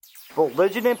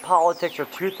Religion and politics are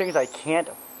two things I can't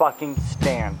fucking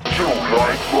stand.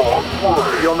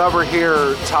 You'll never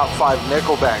hear top 5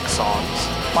 Nickelback songs.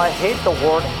 I hate the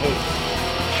word hate.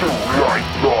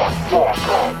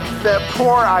 That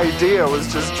poor idea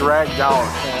was just dragged out.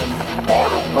 And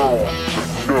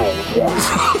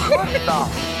What the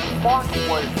fuck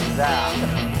was that?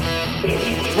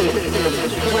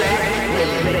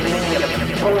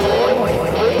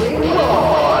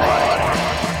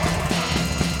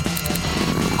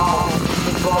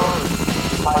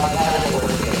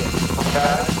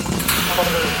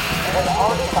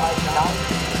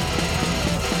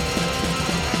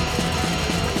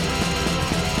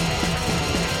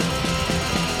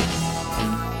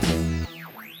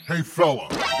 Hey fella,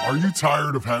 are you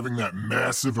tired of having that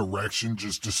massive erection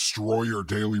just destroy your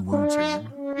daily routine?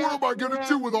 What am I gonna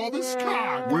do with all this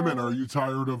cock? Women, are you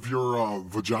tired of your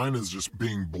vaginas just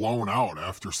being blown out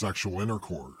after sexual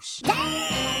intercourse?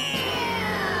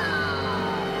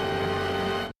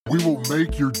 We will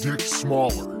make your dick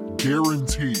smaller,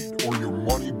 guaranteed, or your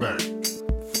money back.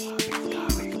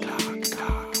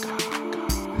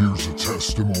 Here's a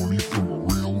testimony from a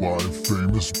real-life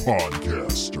famous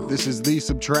podcaster. This is The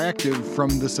Subtractive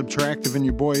from The Subtractive and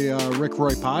your boy Rick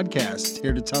Roy podcast,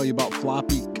 here to tell you about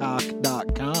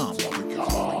floppycock.com.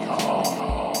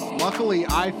 Luckily,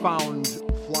 I found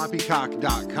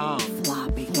floppycock.com.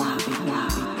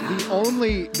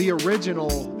 The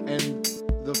original and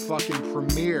the fucking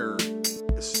premier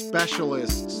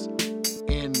specialists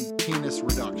in penis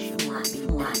reduction.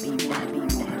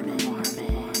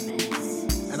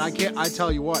 And I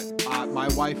tell you what, my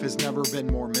wife has never been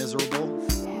more miserable.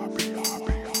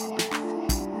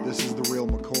 This is the real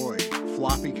McCoy.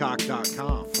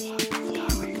 Floppycock.com.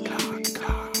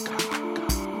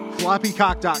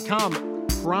 Floppycock.com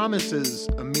promises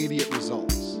immediate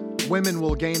results. Women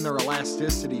will gain their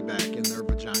elasticity back in their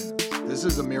vaginas. This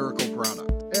is a miracle product.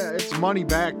 Yeah, it's money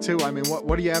back too. I mean,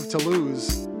 what do you have to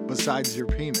lose besides your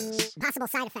penis? Possible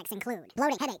side effects include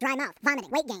bloating, headache, dry mouth,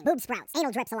 vomiting, weight gain, boob sprouts,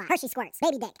 anal drips a lot, Hershey squirts,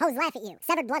 baby dick, hoes laugh at you,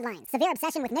 severed bloodlines, severe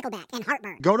obsession with Nickelback, and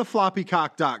heartburn. Go to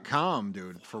floppycock.com,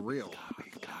 dude, for real.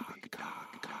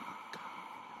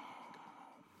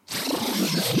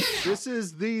 This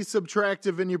is The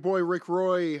Subtractive and your boy Rick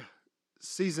Roy,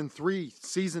 Season 3,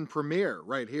 season premiere,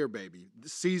 right here, baby. The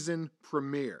season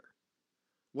premiere.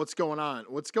 What's going on?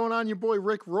 What's going on, your boy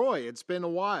Rick Roy? It's been a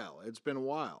while. It's been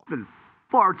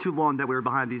Far too long that we were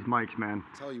behind these mics, man.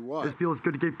 Tell you what. It feels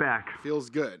good to get back. Feels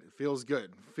good.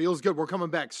 We're coming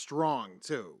back strong,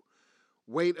 too.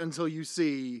 Wait until you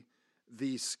see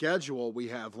the schedule we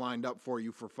have lined up for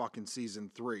you for fucking Season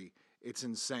 3. It's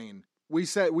insane. We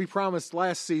promised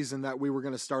last season that we were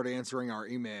going to start answering our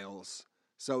emails.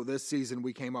 So this season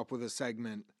we came up with a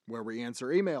segment where we answer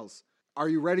emails. Are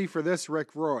you ready for this, Rick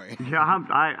Roy? Yeah,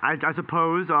 I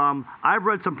suppose. I've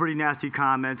read some pretty nasty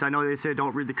comments. I know they say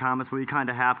don't read the comments, but you kind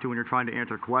of have to when you're trying to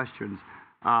answer questions.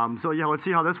 So yeah, let's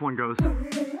see how this one goes.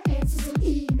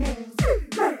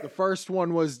 The first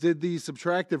one was, did the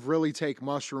Subtractive really take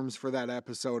mushrooms for that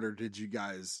episode, or did you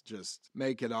guys just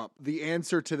make it up? The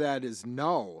answer to that is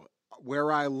no.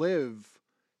 Where I live,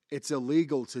 it's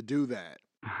illegal to do that.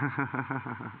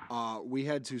 We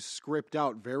had to script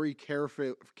out very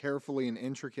carefully and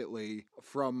intricately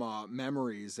from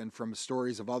memories and from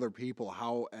stories of other people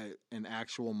how an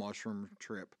actual mushroom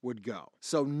trip would go.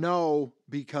 So no,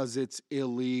 because it's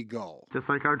illegal. Just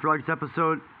like our drugs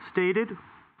episode stated,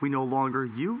 we no longer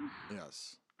use.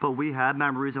 Yes. But we have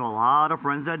memories of a lot of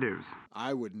friends that do.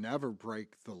 I would never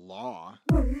break the law.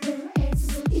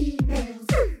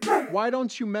 Why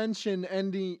don't you mention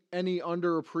any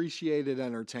underappreciated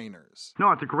entertainers?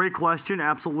 No, it's a great question,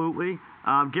 absolutely.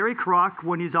 Gary Kroc,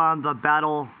 when he's on the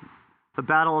Battle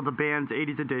of the Bands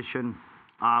 80s edition,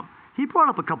 he brought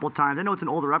up a couple times, I know it's an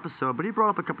older episode, but he brought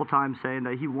up a couple times saying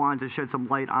that he wanted to shed some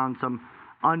light on some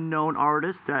unknown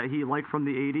artists that he liked from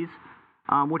the 80s,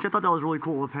 which I thought that was really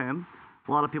cool of him.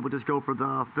 A lot of people just go for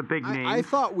the big names. I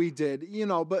thought we did,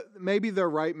 but maybe they're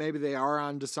right. Maybe they are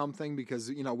onto something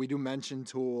because, we do mention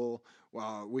Tool.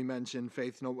 We mention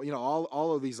Faith No,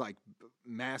 all of these like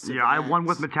massive Yeah, acts. I won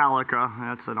with Metallica.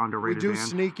 That's an underrated band. We do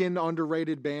sneak in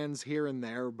underrated bands here and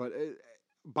there, but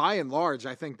by and large,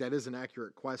 I think that is an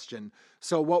accurate question.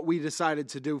 So what we decided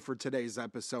to do for today's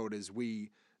episode is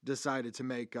we decided to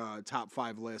make top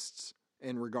 5 lists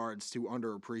in regards to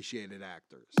underappreciated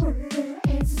actors.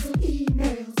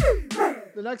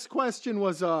 The next question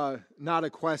was not a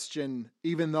question,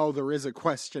 even though there is a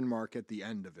question mark at the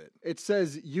end of it. It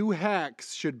says, you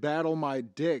hacks should battle my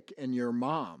dick and your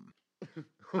mom.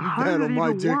 How Battle did it my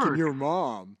even dick work? and your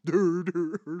mom.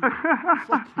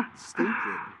 Fucking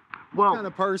stupid. Well, What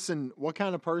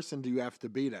kind of person do you have to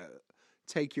be to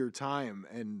take your time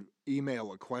and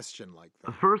email a question like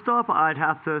that? first off, I'd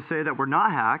have to say that we're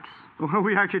not hacks.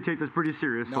 We actually take this pretty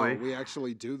seriously. No, we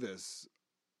actually do this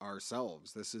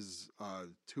ourselves. This is a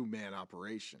two-man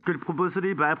operation. Good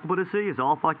publicity, bad publicity is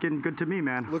all fucking good to me,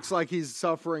 man. Looks like he's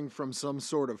suffering from some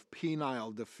sort of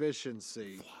penile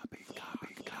deficiency.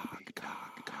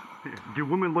 Do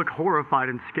women look horrified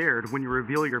and scared when you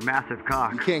reveal your massive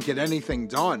cock? You can't get anything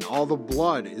done. All the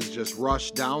blood is just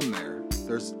rushed down there.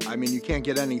 You can't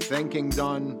get any thinking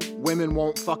done. Women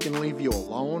won't fucking leave you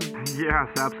alone. Yes,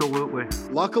 absolutely.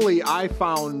 Luckily, I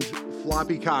found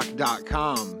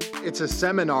floppycock.com. It's a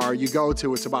seminar you go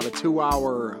to. It's about a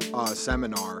 2-hour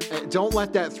seminar. Don't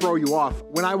let that throw you off.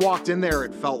 When I walked in there,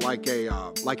 it felt like a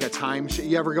timeshare.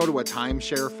 You ever go to a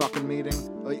timeshare fucking meeting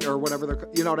or whatever?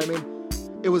 You know what I mean?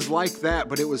 It was like that,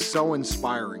 but it was so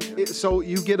inspiring. So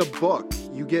you get a book.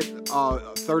 You get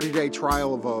a 30-day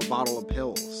trial of a bottle of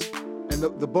pills. And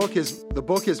the book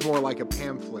is more like a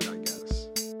pamphlet, I guess.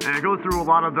 And it goes through a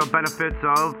lot of the benefits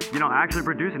of, actually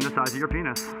producing the size of your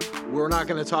penis. We're not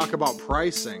going to talk about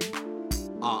pricing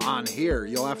on here.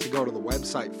 You'll have to go to the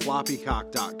website,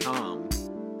 floppycock.com.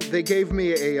 They gave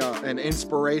me an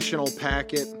inspirational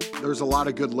packet. There's a lot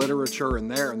of good literature in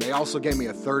there. And they also gave me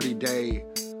a 30-day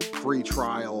free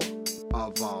trial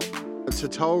of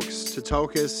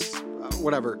Tatokis,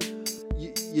 whatever.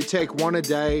 You take one a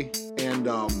day, and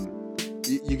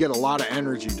you get a lot of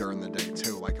energy during the day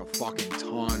too, like a fucking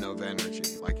ton of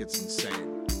energy. Like, it's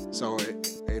insane. So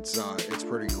it's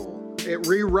pretty cool. It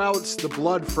reroutes the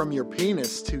blood from your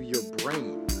penis to your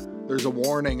brain. There's a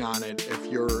warning on it if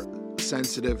you're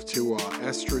sensitive to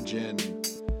estrogen,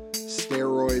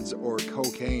 steroids, or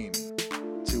cocaine,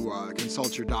 to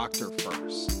consult your doctor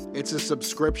first. It's a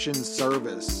subscription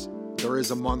service. There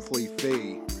is a monthly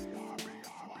fee.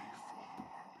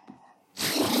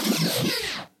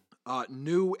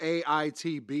 New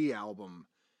AITB album,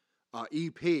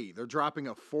 EP. They're dropping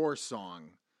a 4-song.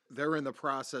 They're in the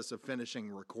process of finishing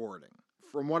recording.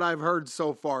 From what I've heard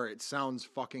so far, it sounds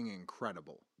fucking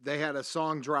incredible. They had a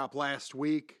song drop last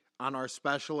week on our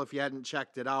special. If you hadn't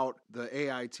checked it out, the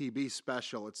AITB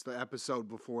special, it's the episode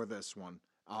before this one.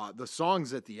 The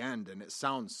song's at the end, and it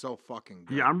sounds so fucking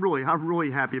good. Yeah, I'm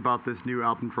really happy about this new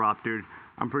album drop, dude.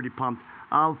 I'm pretty pumped.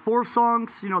 4 songs,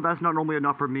 that's not normally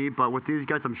enough for me, but with these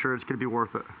guys, I'm sure it's going to be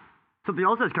worth it. Something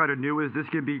else that's kind of new is this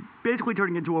going to be basically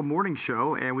turning into a morning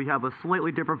show, and we have a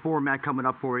slightly different format coming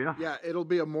up for you. Yeah, it'll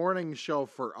be a morning show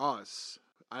for us.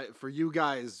 For you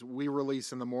guys, we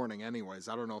release in the morning anyways.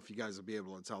 I don't know if you guys will be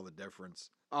able to tell the difference.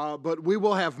 But we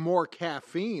will have more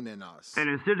caffeine in us. And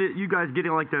instead of you guys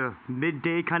getting like the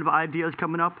midday kind of ideas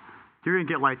coming up, you're going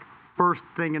to get like first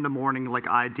thing in the morning, like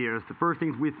ideas. The first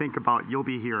things we think about, you'll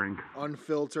be hearing.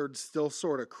 Unfiltered, still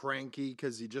sort of cranky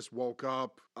because you just woke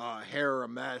up, hair a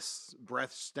mess,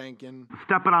 breath stinking.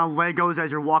 Stepping on Legos as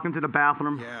you're walking to the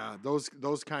bathroom. Yeah,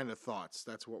 those kind of thoughts.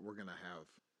 That's what we're going to have.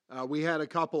 We had a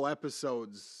couple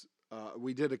episodes.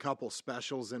 We did a couple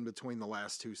specials in between the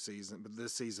last 2 seasons, but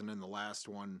this season and the last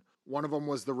one. One of them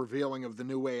was the revealing of the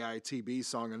new AITB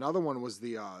song. Another one was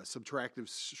the Subtractive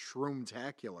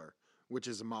Shroomtacular, which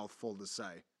is a mouthful to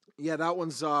say. Yeah, that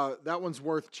one's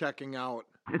worth checking out.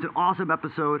 It's an awesome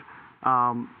episode.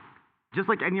 Just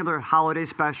like any other holiday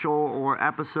special or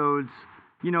episodes,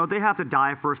 they have to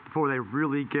die first before they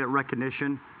really get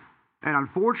recognition. And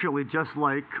unfortunately, just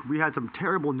like we had some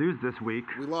terrible news this week.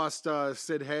 We lost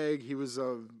Sid Haig. He was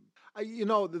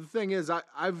the thing is,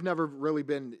 I've never really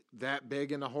been that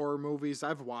big into horror movies.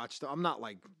 I've watched. I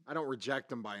don't reject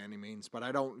them by any means, but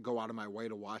I don't go out of my way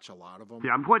to watch a lot of them.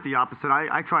 Yeah, I'm quite the opposite.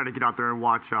 I try to get out there and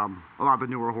watch a lot of the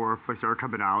newer horror flicks that are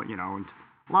coming out, and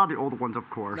a lot of the older ones, of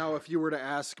course. Now, if you were to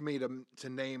ask me to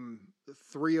name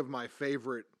 3 of my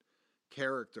favorite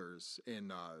characters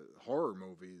in horror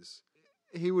movies,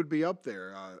 he would be up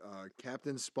there.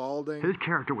 Captain Spaulding. His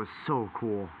character was so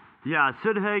cool. Yeah,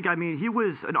 Sid Haig, he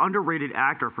was an underrated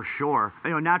actor for sure.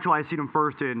 Naturally, I seen him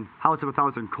first in House of a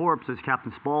Thousand Corpses,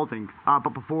 Captain Spaulding.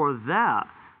 But before that,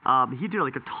 he did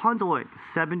like a tons of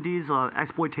 70s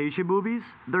exploitation movies.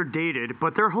 They're dated,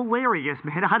 but they're hilarious,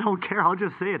 man. I don't care. I'll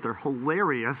just say it. They're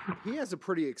hilarious. He has a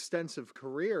pretty extensive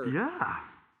career. Yeah.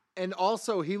 And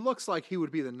also, he looks like he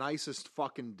would be the nicest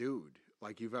fucking dude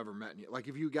you've ever met. Like,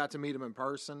 if you got to meet him in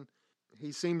person,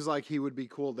 he seems like he would be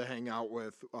cool to hang out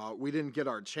with. We didn't get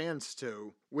our chance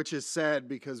to, which is sad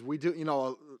because we do,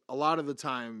 a lot of the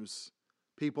times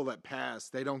people that pass,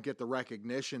 they don't get the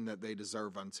recognition that they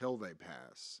deserve until they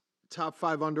pass. Top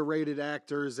 5 underrated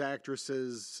actors,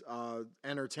 actresses,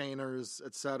 entertainers,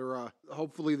 etc.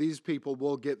 Hopefully these people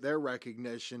will get their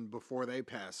recognition before they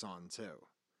pass on too.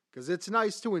 Because it's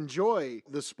nice to enjoy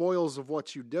the spoils of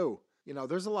what you do. You know,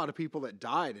 there's a lot of people that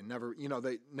died and never,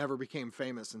 they never became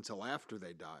famous until after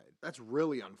they died. That's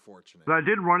really unfortunate. But I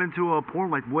did run into a porn,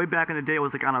 like, way back in the day. It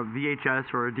was, like, on a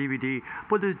VHS or a DVD.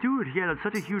 But this dude, he had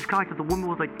such a huge cock that the woman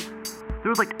was, like, there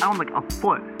was, like, I don't know, like, a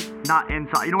foot, not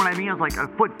inside. You know what I mean? It was, like, a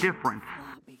foot difference.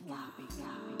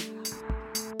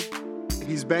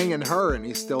 He's banging her and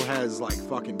he still has like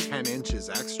fucking 10 inches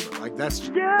extra. Like that's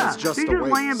just he's a just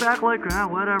waste. laying back like,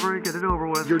 whatever, get it over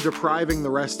with. You're depriving the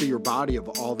rest of your body of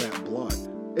all that blood.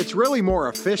 It's really more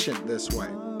efficient this way.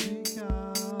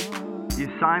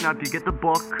 You sign up, you get the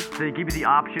book, they give you the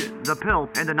option, the pill,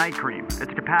 and the night cream. It's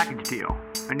like a package deal.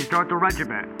 And you start the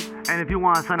regimen. And if you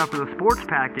want to sign up for the sports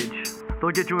package,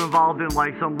 they'll get you involved in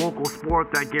like some local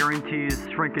sport that guarantees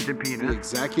shrinkage in penis. The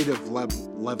executive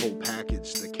level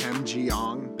package, the Kim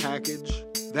Ji-young package,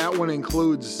 that one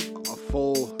includes a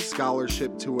full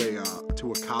scholarship to a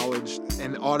college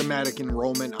and automatic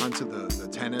enrollment onto the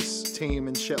tennis team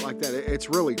and shit like that. It's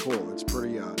really cool. It's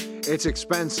pretty. It's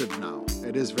expensive now.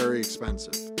 It is very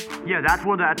expensive. Yeah, that's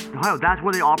where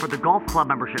they offer the golf club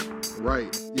membership.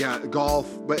 Right. Yeah, golf,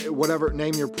 but whatever,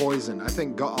 name your poison. I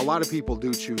think a lot of people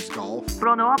do choose golf. But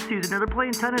on the off season, they're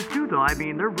playing tennis too, though. I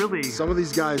mean, they're really... Some of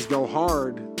these guys go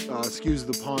hard, excuse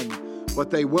the pun, but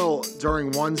they will,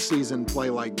 during one season, play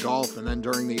like golf, and then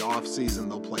during the off season,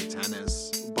 they'll play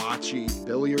tennis, bocce,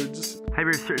 billiards. Have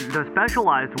you the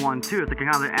specialized one, too? It's like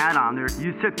kind of an add-on there.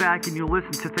 You sit back and you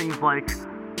listen to things like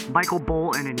Michael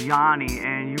Bolton and Yanni,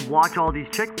 and you watch all these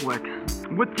chick flicks.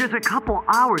 With just a couple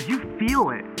hours, you feel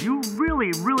it. You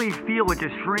really, really feel it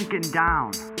just shrinking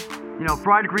down. You know,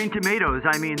 fried green tomatoes,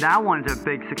 I mean, that one's a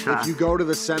big success. If you go to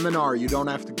the seminar, you don't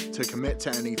have to commit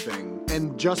to anything.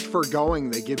 And just for going,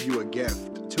 they give you a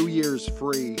gift. 2 years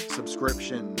free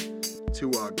subscription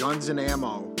to Guns and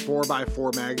Ammo,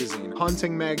 4x4 magazine,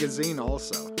 Hunting magazine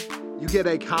also. You get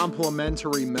a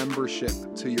complimentary membership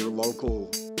to your local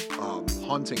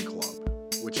hunting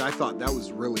club, which I thought that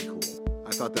was really cool.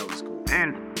 I thought that was cool.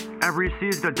 And every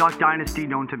season of Duck Dynasty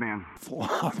known to man.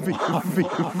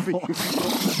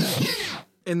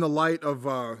 In the light of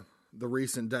the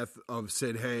recent death of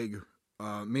Sid Haig,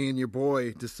 me and your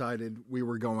boy decided we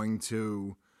were going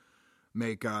to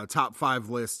make top 5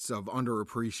 lists of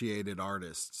underappreciated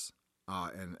artists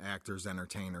and actors,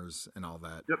 entertainers, and all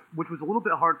that. Yep, which was a little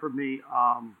bit hard for me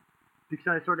because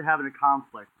I started having a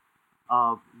conflict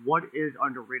of what is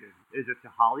underrated. Is it to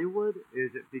Hollywood?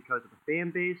 Is it because of the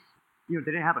fan base? You know,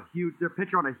 they didn't have their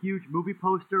picture on a huge movie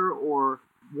poster, or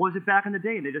was it back in the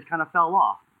day and they just kind of fell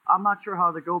off? I'm not sure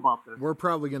how to go about this. We're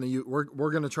probably going to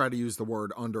we're going to try to use the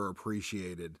word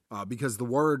underappreciated because the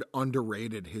word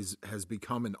underrated has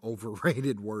become an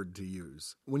overrated word to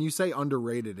use. When you say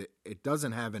underrated, it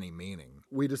doesn't have any meaning.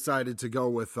 We decided to go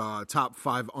with top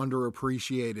 5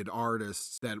 underappreciated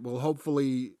artists that will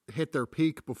hopefully hit their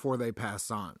peak before they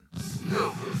pass on.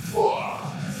 Number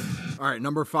 5. All right,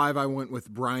 number 5, I went with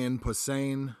Brian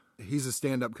Posehn. He's a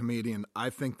stand-up comedian.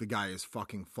 I think the guy is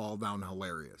fucking fall down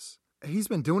hilarious. He's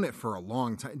been doing it for a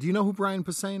long time. Do you know who Brian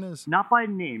Posehn is? Not by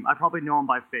name. I probably know him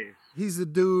by face. He's a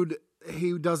dude.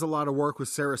 He does a lot of work with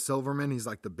Sarah Silverman. He's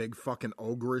like the big fucking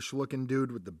ogreish looking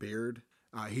dude with the beard.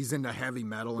 He's into heavy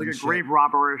metal like and shit. Like a grave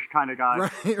robberish kind of guy.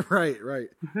 Right.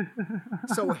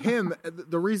 So him,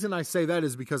 the reason I say that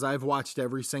is because I've watched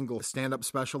every single stand-up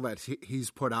special that he's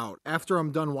put out. After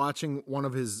I'm done watching one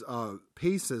of his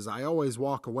pieces, I always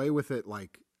walk away with it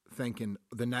like thinking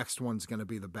the next one's going to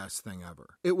be the best thing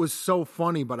ever. It was so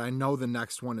funny, but I know the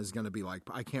next one is going to be like,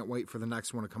 I can't wait for the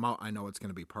next one to come out. I know it's going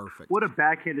to be perfect. What a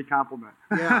backhanded compliment.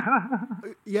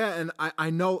 Yeah, and I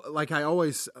know, like, I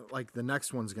always, like, the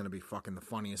next one's going to be fucking the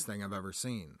funniest thing I've ever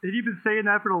seen. And you've been saying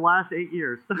that for the last 8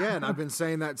 years. Yeah, and I've been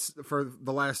saying that for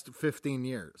the last 15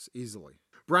 years, easily.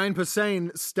 Brian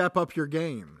Posehn, step up your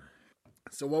game.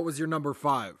 So what was your number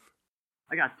 5?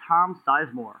 I got Tom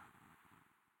Sizemore.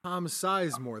 Tom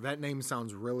Sizemore. That name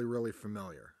sounds really, really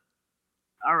familiar.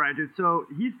 All right, dude. So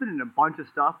he's been in a bunch of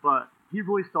stuff, but he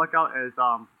really stuck out as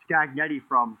Scagnetti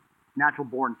from Natural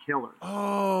Born Killers.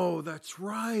 Oh, that's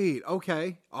right.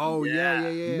 Okay. Oh, yeah.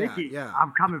 Mickey, yeah.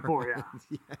 I'm coming for you.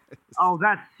 Yes. Oh,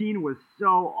 that scene was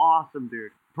so awesome,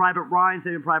 dude. Private Ryan,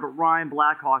 Saving Private Ryan,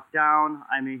 Black Hawk Down.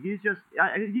 I mean, he's just...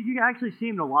 you can actually see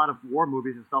him in a lot of war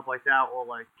movies and stuff like that, or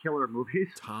like killer movies.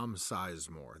 Tom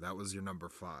Sizemore. That was your number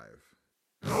 5.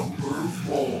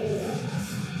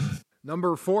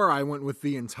 Number 4, I went with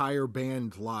the entire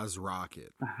band Las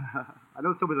Rocket. I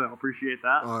know somebody that'll appreciate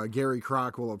that. Gary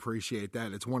Kroc will appreciate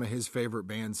that. It's one of his favorite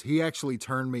bands. He actually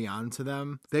turned me on to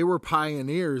them. They were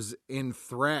pioneers in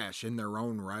thrash in their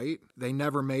own right. They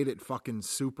never made it fucking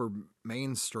super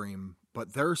mainstream,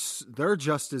 but they're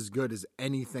just as good as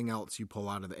anything else you pull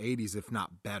out of the 80s, if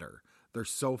not better. They're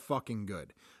so fucking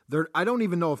good. I don't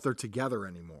even know if they're together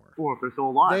anymore. Or if they're still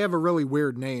alive. They have a really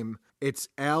weird name. It's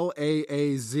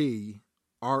LAAZROCKIT.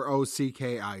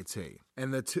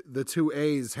 And the two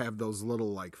A's have those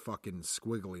little like fucking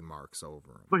squiggly marks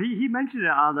over them. But he mentioned it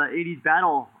on the 80s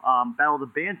Battle of the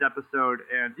Bands episode,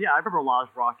 and yeah, I remember Laz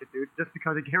Rocket, dude, just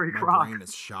because of Gary Kroc. My brain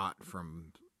is shot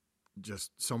from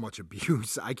just so much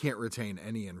abuse. I can't retain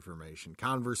any information.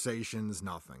 Conversations,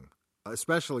 nothing.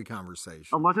 Especially conversation.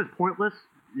 Unless it's pointless,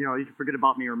 you can forget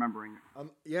about me remembering it.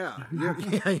 Yeah,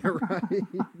 you're right.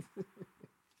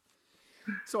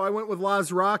 So I went with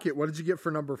Laz Rocket. What did you get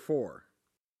for number 4?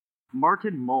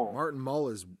 Martin Mull. Martin Mull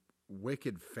is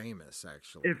wicked famous,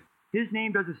 actually. If his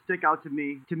name doesn't stick out to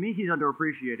me he's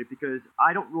underappreciated because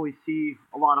I don't really see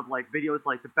a lot of like videos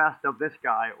like the best of this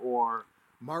guy or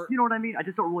you know what I mean? I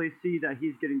just don't really see that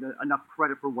he's getting enough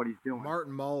credit for what he's doing.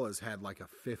 Martin Mull has had like a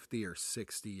 50 or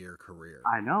 60 year career.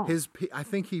 I know. I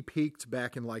think he peaked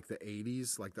back in like the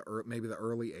 80s, like maybe the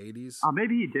early 80s.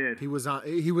 Maybe he did. He was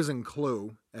in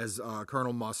Clue as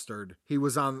Colonel Mustard. He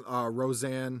was on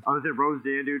Roseanne. I was in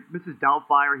Roseanne, dude. Mrs.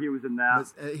 Doubtfire, he was in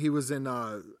that. He was in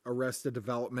Arrested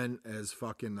Development as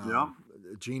fucking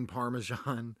Gene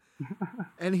Parmesan.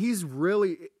 And he's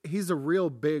a real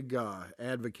big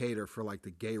advocator for like the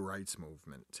gay rights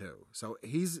movement too. So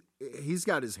he's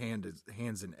got his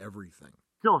hands in everything.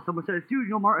 Still, someone says, dude, you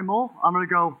know Martin Mull? I'm gonna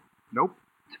go, nope.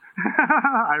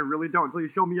 I really don't until you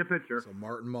show me a picture. So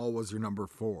Martin Mull was your number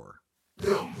 4.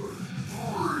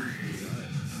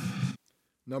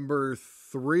 Number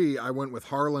 3, I went with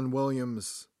Harlan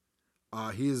Williams.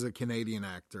 He is a Canadian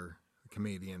actor, a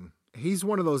comedian. He's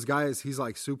one of those guys, he's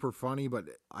like super funny, but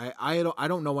I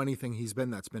don't know anything he's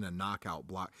been that's been a knockout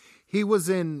block. He was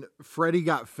in Freddy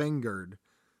Got Fingered,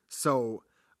 so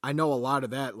I know a lot of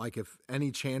that. Like, if any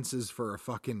chances for a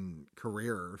fucking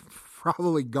career are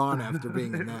probably gone after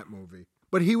being in that movie.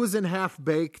 But he was in Half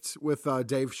Baked with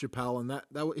Dave Chappelle, and that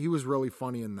he was really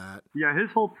funny in that. Yeah, his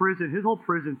whole prison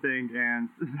thing, and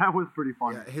that was pretty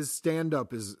funny. Yeah, his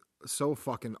stand-up is so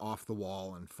fucking off the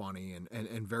wall and funny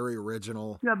and very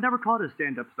original. Yeah, I've never caught his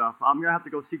stand-up stuff. I'm gonna have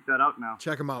to go seek that out now.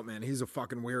 Check him out, man. He's a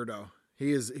fucking weirdo.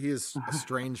 He is a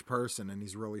strange person, and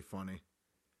he's really funny.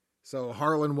 So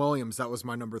Harlan Williams, that was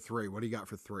my number 3. What do you got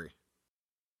for 3?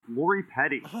 Lori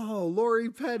Petty. Oh,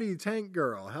 Lori Petty, Tank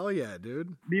Girl. Hell yeah,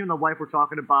 dude. Me and the wife were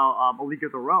talking about A League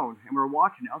of Their Own, and we were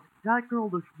watching it. I was like, that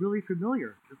girl looks really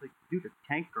familiar. She was like, dude, it's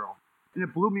Tank Girl. And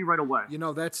it blew me right away. You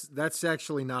know, that's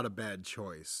actually not a bad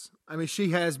choice. I mean,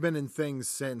 she has been in things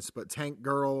since, but Tank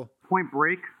Girl... Point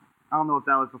Break. I don't know if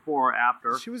that was before or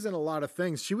after. She was in a lot of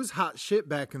things. She was hot shit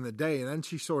back in the day, and then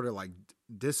she sort of, like,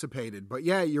 dissipated. But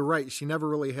yeah, you're right. She never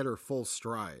really hit her full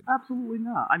stride. Absolutely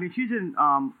not. I mean, she's in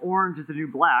Orange is the New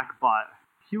Black, but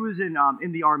she was in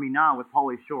the Army Now with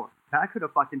Pauly Shore. That could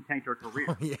have fucking tanked her career.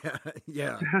 Oh,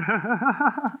 yeah.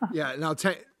 Yeah, now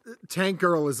Tank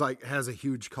Girl is like has a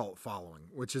huge cult following,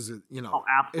 which is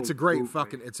it's a great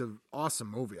it's an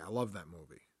awesome movie. I love that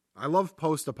movie. I love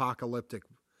post-apocalyptic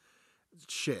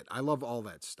shit. I love all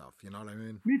that stuff. You know what I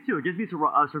mean? Me too. It gives me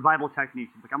survival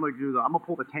techniques. Like, I'm gonna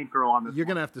pull the Tank Girl on this. You're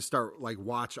gonna have to start like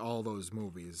watch all those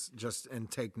movies and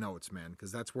take notes, man,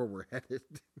 because that's where we're headed.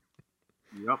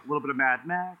 Yep, a little bit of Mad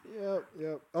Max.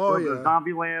 Yep. Oh, yeah.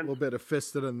 Zombieland. A little bit of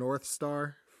Fist of the North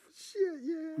Star. Shit,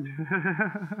 yeah.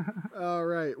 All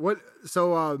right. What?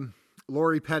 So,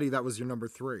 Lori Petty, that was your number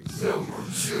 3. Number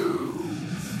 2.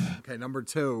 Okay, number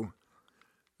 2.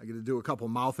 I got to do a couple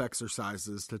mouth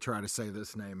exercises to try to say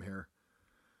this name here.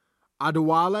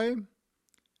 Adewale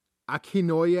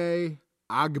Akinoye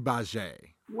Agbaje.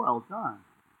 Well done.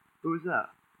 Who is that?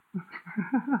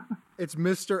 It's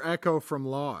Mr. Echo from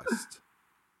Lost.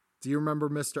 Do you remember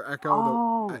Mr. Echo?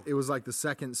 Oh. It was like the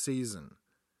second season.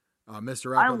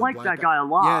 Mr. Echo. I like that guy a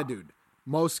lot. Yeah, dude.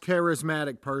 Most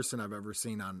charismatic person I've ever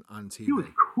seen on TV. He was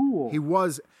cool. He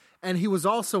was, and he was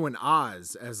also in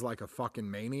Oz as like a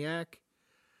fucking maniac.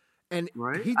 And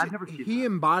right? I've never seen he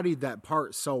embodied that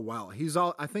part so well.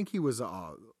 I think he was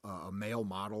a male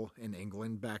model in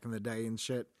England back in the day and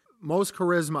shit. Most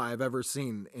charisma I've ever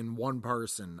seen in one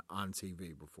person on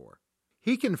TV before.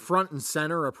 He can front and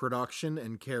center a production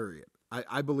and carry it.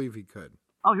 I believe he could.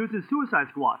 Oh, he was in Suicide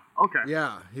Squad. Okay.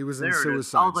 Yeah, he was in Suicide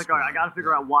Squad. I was like, all right, I got to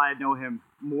figure out why I know him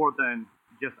more than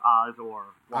just Oz or...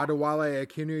 Adewale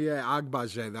Akinnuye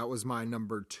Agbaje, that was my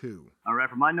number 2. All right,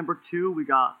 for my number 2, we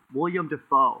got William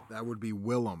Dafoe. That would be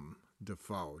Willem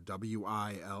Dafoe. Willem.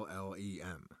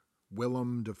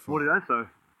 Willem Dafoe. What did I say?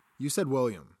 You said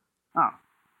William. Oh.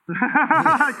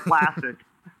 Classic.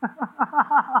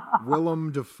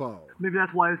 Willem Dafoe. Maybe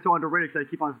that's why it's so underrated, because I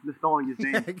keep on misspelling his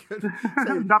name.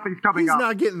 Say, Nothing's coming he's up.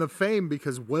 not getting the fame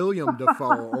because William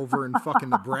Dafoe over in fucking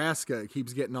Nebraska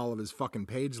keeps getting all of his fucking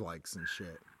page likes and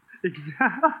shit.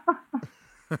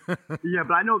 Yeah,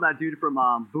 but I know that dude from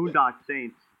Boondock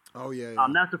Saints. Oh, yeah.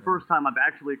 That's the first time I've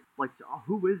actually, like, oh,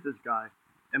 who is this guy?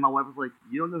 And my wife was like,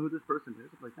 you don't know who this person is?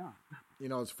 I'm like, no. You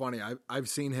know, it's funny. I've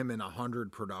seen him in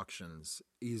 100 productions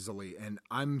easily, and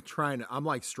I'm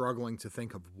like struggling to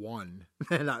think of one.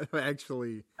 And I guess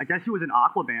he was in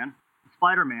Aquaman,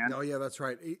 Spider-Man. Oh, yeah, that's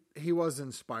right. He was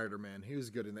in Spider-Man. He was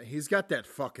good in that. He's got that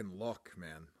fucking look,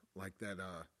 man. Like that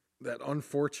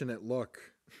unfortunate look.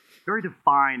 Very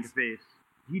defined face.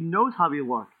 He knows how he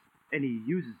looks, and he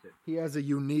uses it. He has a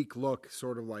unique look,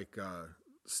 sort of like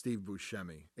Steve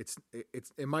Buscemi.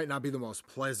 It might not be the most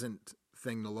pleasant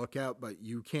thing to look at, but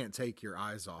you can't take your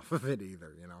eyes off of it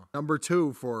either, you know. Number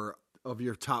 2 of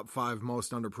your top 5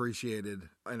 most underappreciated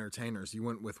entertainers, you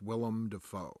went with Willem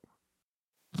Dafoe.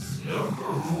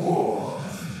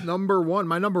 Number one,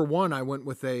 my number one, I went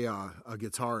with a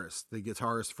guitarist, the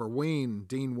guitarist for Ween,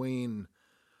 Dean Ween.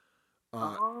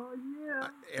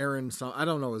 Aaron, I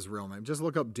don't know his real name. Just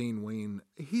look up Dean Ween.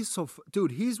 He's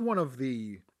dude. He's one of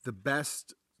the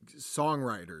best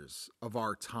songwriters of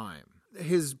our time.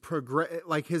 His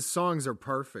songs are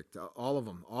perfect. All of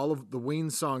them. All of the Ween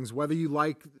songs, whether you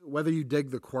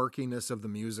dig the quirkiness of the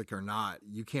music or not,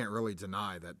 you can't really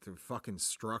deny that the fucking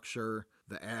structure,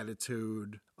 the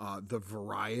attitude, the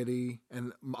variety,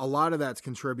 and a lot of that's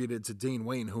contributed to Dean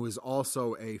Ween, who is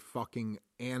also a fucking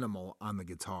animal on the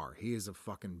guitar. He is a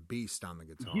fucking beast on the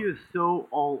guitar. He is so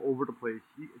all over the place.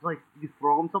 It's like you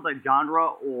throw him something like genre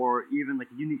or even like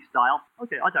a unique style.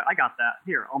 Okay, I got that.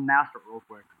 Here, I'll master it real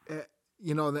quick.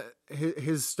 You know,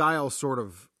 his style sort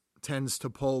of tends to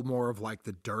pull more of like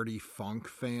the dirty funk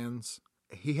fans.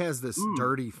 He has this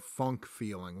dirty funk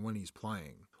feeling when he's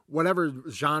playing. Whatever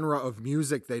genre of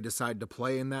music they decide to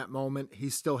play in that moment,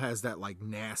 he still has that like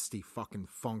nasty fucking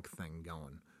funk thing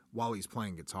going while he's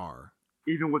playing guitar.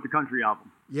 Even with the country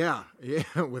album. Yeah,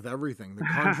 with everything. The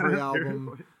country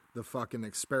album, the fucking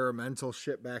experimental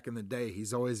shit back in the day.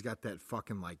 He's always got that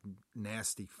fucking like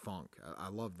nasty funk. I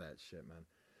love that shit, man.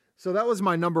 So that was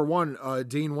my number one,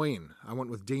 Dean Ween. I went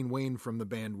with Dean Ween from the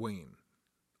band Ween.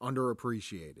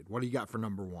 Underappreciated. What do you got for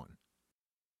number one?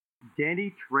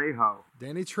 Danny Trejo.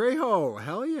 Danny Trejo.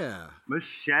 Hell yeah.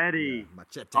 Machete. Yeah,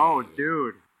 Machete. Oh,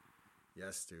 dude.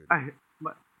 Yes, dude.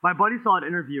 My buddy saw an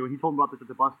interview, and he told me about this at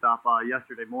the bus stop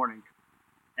yesterday morning.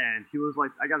 And he was like,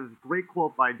 I got this great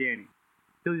quote by Danny.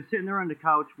 So he's sitting there on the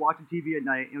couch watching TV at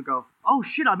night, and he'll go, oh,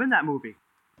 shit, I'm in that movie.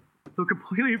 So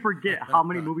completely forget how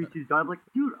many movies he's done. I'm like,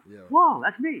 dude, whoa,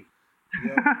 that's me.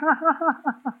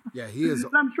 Yeah, he is.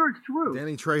 And I'm sure it's true.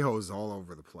 Danny Trejo is all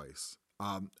over the place.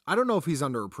 I don't know if he's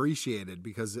underappreciated,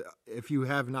 because if you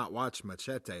have not watched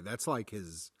Machete, that's like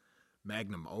his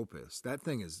magnum opus. That's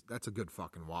a good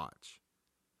fucking watch.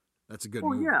 That's a good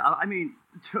movie. Yeah, I mean,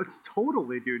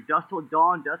 totally, dude. Dust Till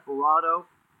Dawn, Desperado.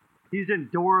 He's in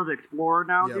Dora the Explorer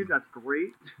now, dude. That's great.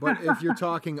 But if you're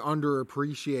talking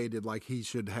underappreciated, like he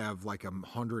should have like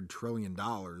 $100 trillion,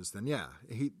 then yeah,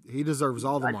 he deserves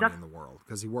all the money in the world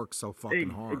because he works so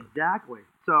fucking hard. Exactly.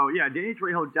 So yeah, Danny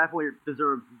Trejo definitely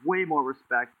deserves way more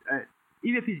respect.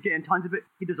 Even if he's getting tons of it,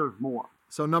 he deserves more.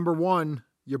 So number one,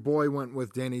 your boy went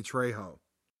with Danny Trejo.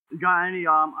 You got any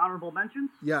honorable mentions?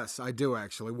 Yes, I do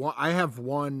actually. I have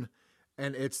one,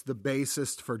 and it's the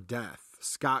bassist for Death,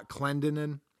 Scott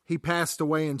Clendenin. He passed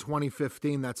away in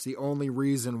 2015. That's the only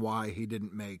reason why he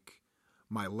didn't make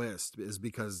my list, is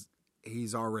because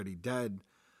he's already dead.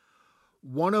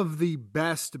 One of the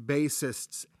best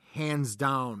bassists, hands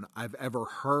down, I've ever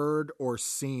heard or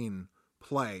seen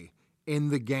play in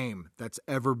the game that's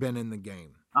ever been in the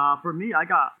game. For me, I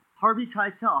got Harvey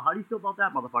Keitel. How do you feel about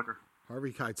that motherfucker?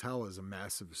 Harvey Keitel is a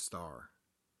massive star.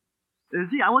 Is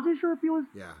he? I wasn't sure if he was.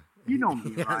 Yeah. You know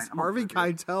me, yes, Ryan. Harvey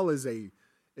Keitel is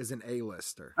an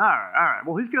A-lister. All right.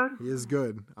 Well, he's good. He is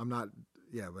good. But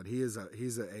he's an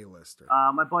A-lister.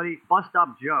 My buddy Bus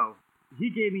Stop Joe, he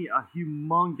gave me a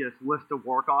humongous list to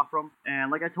work off from,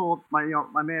 and like I told my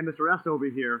man Mr. S over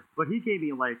here, but he gave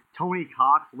me like Tony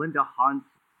Cox, Linda Hunt,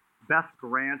 Beth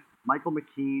Grant, Michael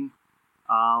McKean,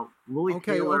 Lily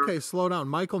Taylor. Okay, slow down.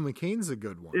 Michael McKean's a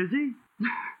good one. Is he?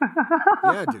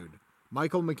 Yeah, dude.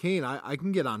 Michael McKean, I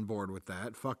can get on board with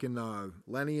that. Fucking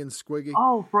Lenny and Squiggy.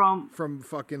 Oh, from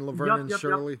fucking Laverne and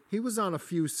Shirley. He was on a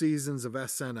few seasons of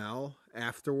SNL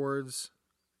afterwards.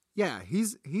 Yeah,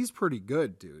 he's pretty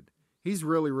good, dude. He's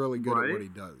really, really good at what he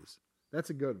does. That's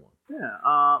a good one.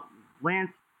 Yeah.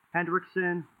 Lance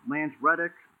Hendrickson, Lance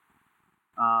Reddick.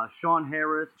 Sean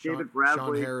Harris, David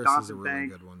Bradley, Sean Harris Jonathan is a really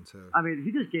Banks. good one too. I mean,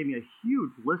 he just gave me a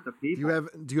huge list of people.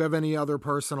 Do you have any other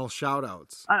personal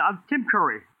shout-outs? Tim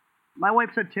Curry. My wife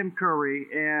said Tim Curry,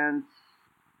 and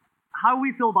how do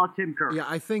we feel about Tim Curry? Yeah,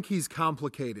 I think he's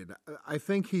complicated. I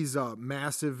think he's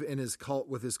massive in his cult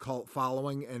with his cult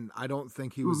following, and I don't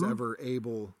think he was ever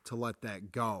able to let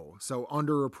that go. So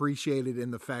underappreciated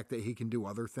in the fact that he can do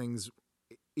other things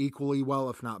equally well,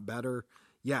 if not better.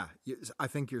 Yeah, I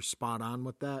think you're spot on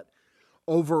with that.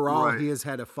 Overall, He has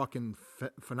had a fucking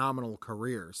phenomenal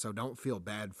career, so don't feel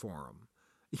bad for him.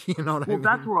 You know what I mean?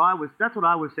 That's what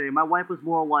I was saying. My wife was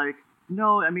more like,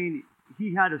 no, I mean,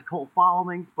 he had his cult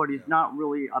following, but he's not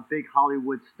really a big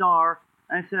Hollywood star.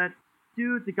 And I said,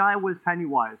 dude, the guy was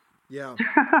Pennywise. Yeah.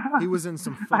 He was in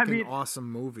some fucking awesome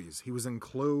movies. He was in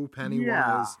Clue,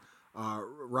 Pennywise,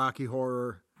 Rocky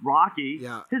Horror. Rocky?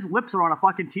 Yeah. His lips are on a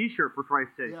fucking t-shirt, for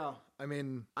Christ's sake. Yeah. I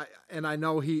mean, I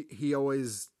know he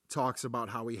always talks about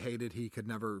how he hated he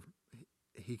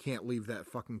can't leave that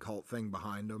fucking cult thing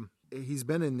behind him. He's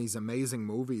been in these amazing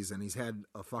movies, and he's had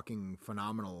a fucking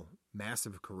phenomenal,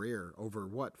 massive career over,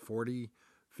 40,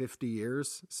 50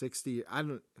 years, 60,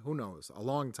 who knows, a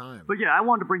long time. But yeah, I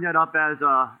wanted to bring that up as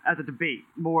a debate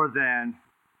more than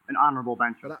an honorable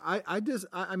mention. But I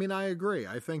agree.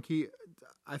 I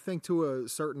think to a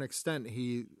certain extent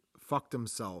he fucked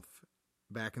himself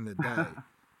back in the day.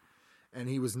 And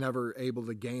he was never able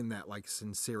to gain that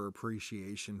sincere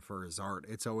appreciation for his art.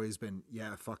 It's always been,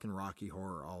 fucking Rocky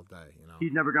Horror all day, you know.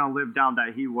 He's never gonna live down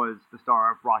that he was the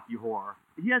star of Rocky Horror.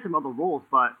 He had some other roles,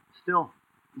 but still,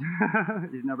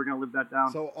 he's never gonna live that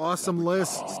down. So awesome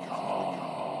lists.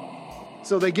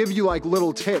 So they give you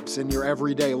little tips in your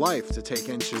everyday life to take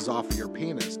inches off of your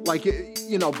penis.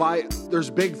 There's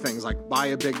big things like buy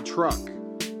a big truck.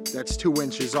 That's 2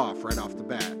 inches off right off the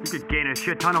bat. You could gain a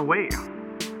shit ton of weight.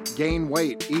 Gain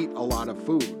weight, eat a lot of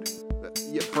food.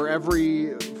 For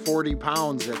every 40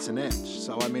 pounds, that's an inch.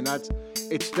 So, I mean,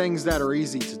 it's things that are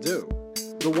easy to do.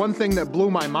 The one thing that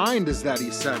blew my mind is that he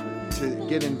said to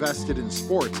get invested in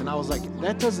sports. And I was like,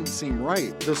 that doesn't seem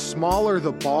right. The smaller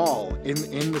the ball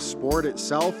in the sport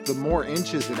itself, the more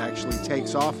inches it actually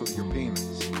takes off of your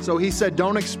penis. So he said,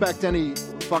 don't expect any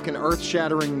fucking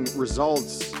earth-shattering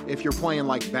results if you're playing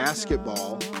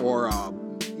basketball or,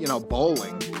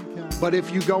 bowling. But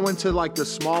if you go into the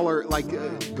smaller,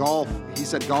 golf, he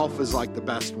said golf is the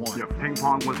best one. Yeah, ping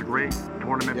pong was great.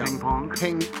 Tournament ping pong.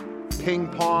 Ping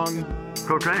pong.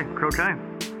 Croquet.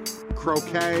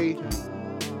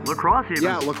 Lacrosse even.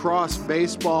 Yeah, lacrosse,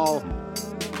 baseball,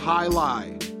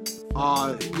 high-lie.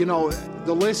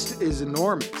 The list is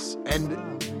enormous. And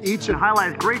high-lie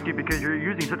is great, dude, because you're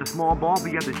using such a small ball, but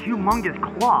you have this humongous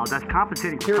claw that's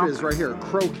compensating for something. Here it is right here.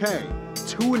 Croquet,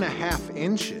 2.5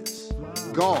 inches.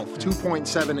 Golf,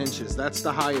 2.7 inches. That's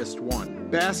the highest one.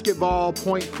 Basketball,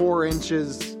 0.4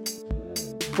 inches.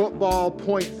 Football,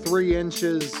 0.3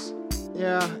 inches.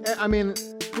 Yeah, I mean...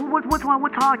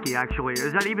 What's hockey, actually?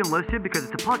 Is that even listed? Because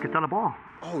it's a puck, it's not a ball.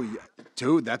 Oh, yeah.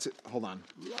 Dude, that's it. Hold on.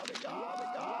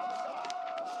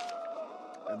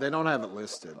 They don't have it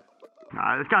listed.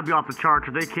 It's got to be off the charts,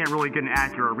 or they can't really get an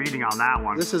accurate reading on that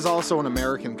one. This is also an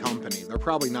American company. They're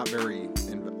probably not very...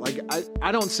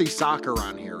 I don't see soccer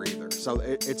on here either. So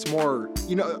it's more,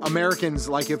 Americans,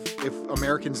 if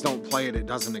Americans don't play it, it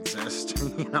doesn't exist,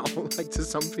 to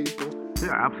some people.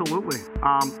 Yeah, absolutely.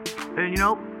 And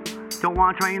don't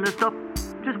want to try any of this stuff?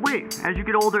 Just wait. As you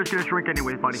get older, it's going to shrink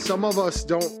anyways, buddy. Some of us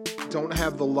don't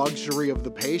have the luxury of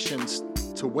the patience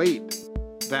to wait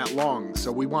that long.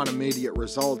 So we want immediate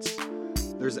results.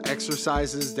 There's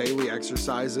exercises, daily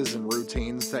exercises and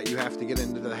routines that you have to get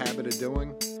into the habit of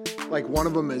doing. One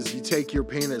of them is you take your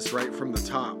penis right from the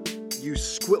top. You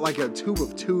squint like a tube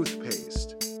of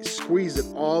toothpaste. You squeeze it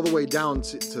all the way down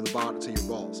to the bottom, to your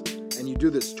balls. And you do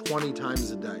this 20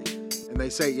 times a day. And they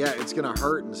say, yeah, it's going to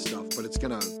hurt and stuff, but it's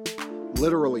going to,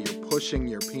 literally, you're pushing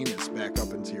your penis back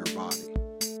up into your body.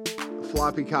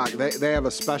 Floppy cock, they have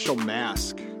a special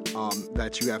mask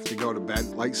that you have to go to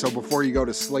bed. So before you go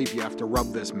to sleep, you have to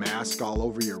rub this mask all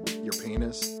over your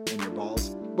penis and your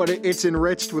balls. But it's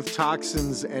enriched with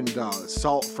toxins and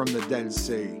salt from the Dead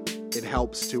Sea. It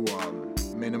helps to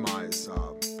minimize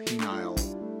penile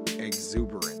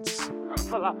exuberance.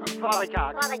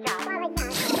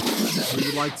 We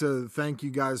would like to thank you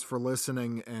guys for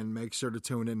listening and make sure to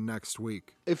tune in next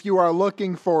week. If you are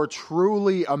looking for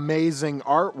truly amazing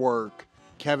artwork,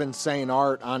 Kevin Sane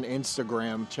Art on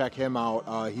Instagram. Check him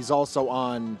out. He's also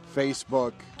on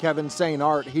Facebook. Kevin Sane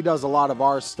Art, he does a lot of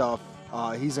our stuff.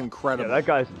 He's incredible. Yeah, that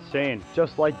guy's insane.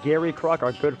 Just like Gary Kroc,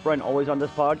 our good friend, always on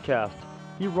this podcast.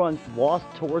 he runs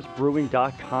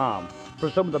LostToursBrewing.com. For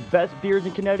some of the best beers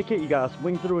in Connecticut, you gotta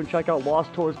swing through and check out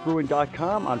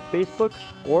LostToursBrewing.com on Facebook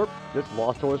or just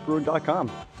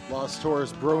LostToursBrewing.com. Lost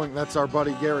Tourist Brewing, that's our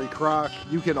buddy Gary Kroc.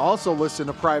 You can also listen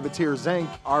to Privateers Inc.,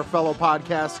 our fellow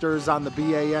podcasters on the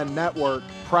BAN network.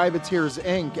 Privateers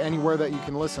Inc., anywhere that you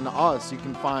can listen to us, you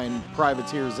can find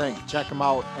Privateers Inc. Check them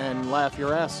out and laugh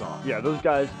your ass off. Yeah, those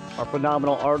guys are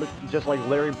phenomenal artists, just like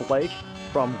Larry Blake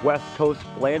from West Coast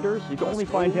Flanders. You can only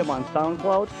find him on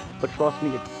SoundCloud, but trust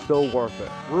me, it's so worth it.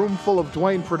 Room Full of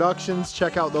Dwayne Productions.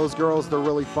 Check out those girls. They're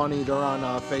really funny. They're on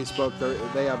Facebook.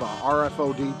 They have a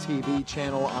RFOD TV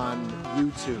channel on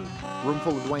YouTube. Room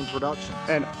Full of Dwayne Productions.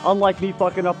 And unlike me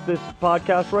fucking up this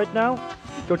podcast right now,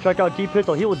 go check out D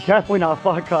Pistol. He will definitely not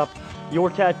fuck up your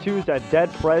tattoos at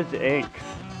Dead Prez Inc.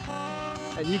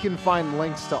 And you can find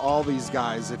links to all these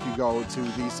guys if you go to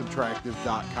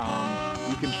thesubtractive.com.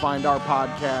 You can find our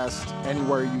podcast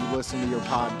anywhere you listen to your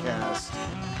podcast.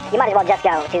 You might as well just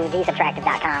go to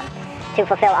thesubtractive.com to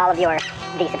fulfill all of your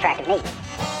The Subtractive needs.